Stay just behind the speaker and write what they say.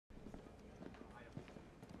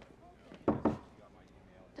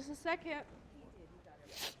a second.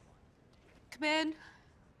 Come in.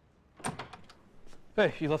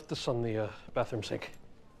 Hey, you left this on the bathroom sink.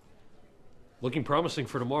 Looking promising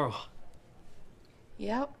for tomorrow.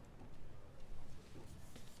 Yep.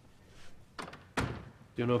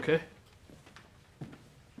 Doing okay?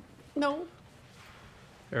 No.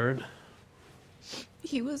 Aaron?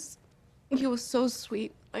 He was so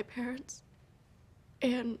sweet, my parents.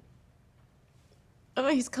 And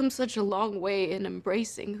he's come such a long way in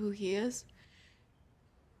embracing who he is.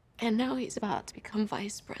 And now he's about to become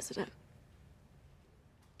vice president.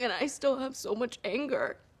 And I still have so much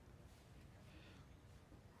anger.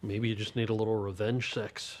 Maybe you just need a little revenge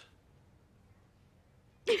sex.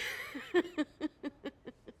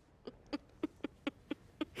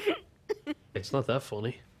 It's not that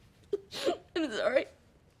funny. I'm sorry.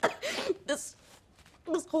 This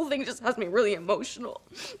whole thing just has me really emotional.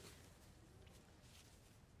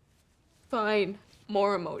 Fine,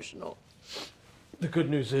 more emotional. The good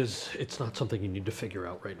news is, it's not something you need to figure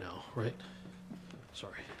out right now, right?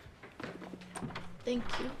 Sorry. Thank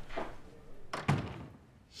you.